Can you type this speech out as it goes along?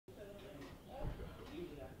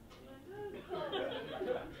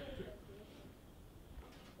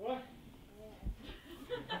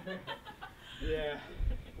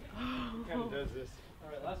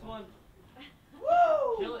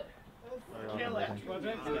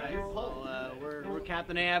Well, we're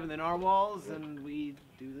Captain Ahab and the Narwhals, and we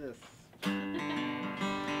do this.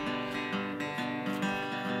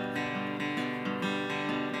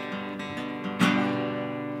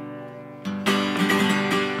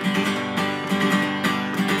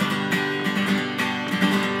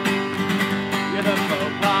 You're the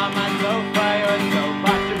faux pas, my sofa, you're so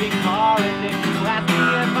far to be carded. If you ask me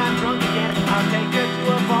if I'm drunk again, I'll take you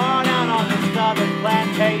to a bar down on the southern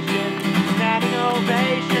plantation. Standing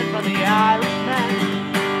ovation from the Irishmen.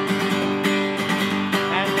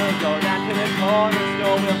 And we'll go down to the corner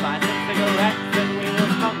store, we'll buy some cigarettes, and we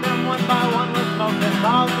will smoke them one by one. We'll smoke them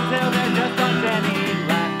all until there just aren't any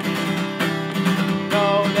left.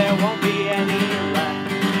 No, there won't be any left.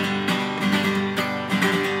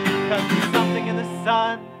 'Cause there's something in the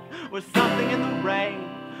sun, or something in the rain,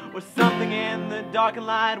 or something in the dark and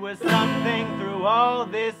light, or something through all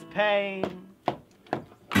this pain.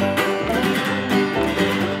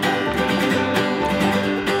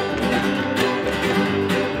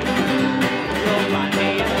 You'll find me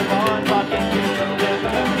in the barn bucket with the whip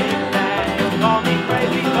of pigs, and you'll call me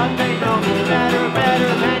crazy, but they know me better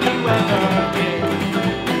than you ever did.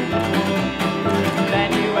 Than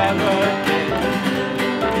you ever did.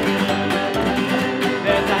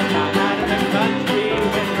 There's that time out in the country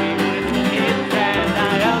when we were kids, and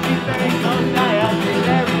I held you very close, I held you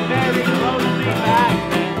very, very closely back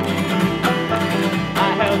then. I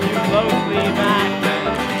held you closely back then.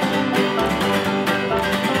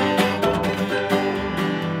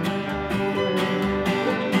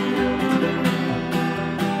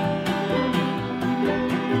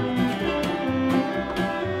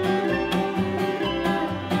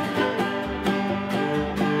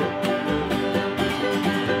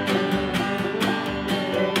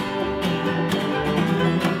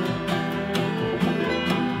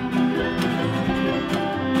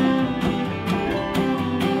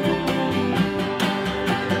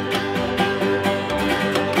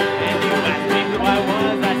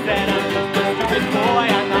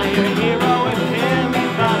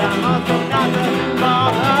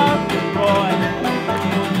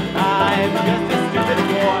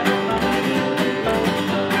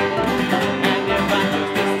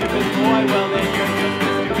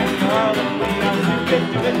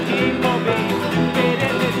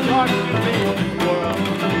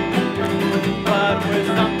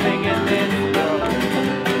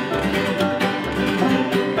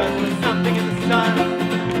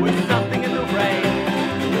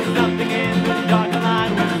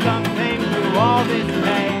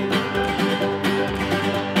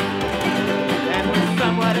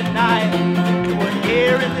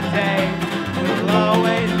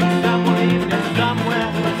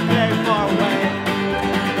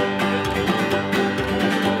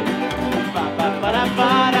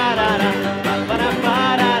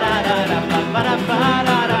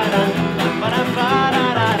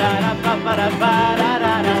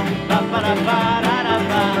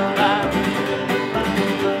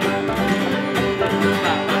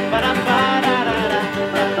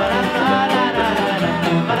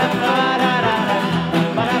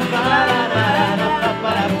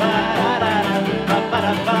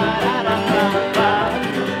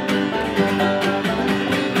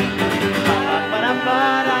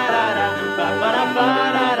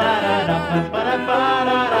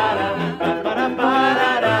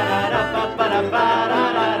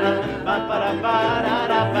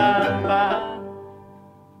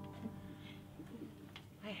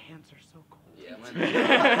 My hands are so cold. Yeah,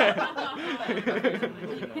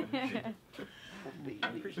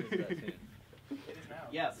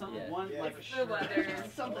 yeah, some one like the weather.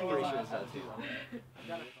 something.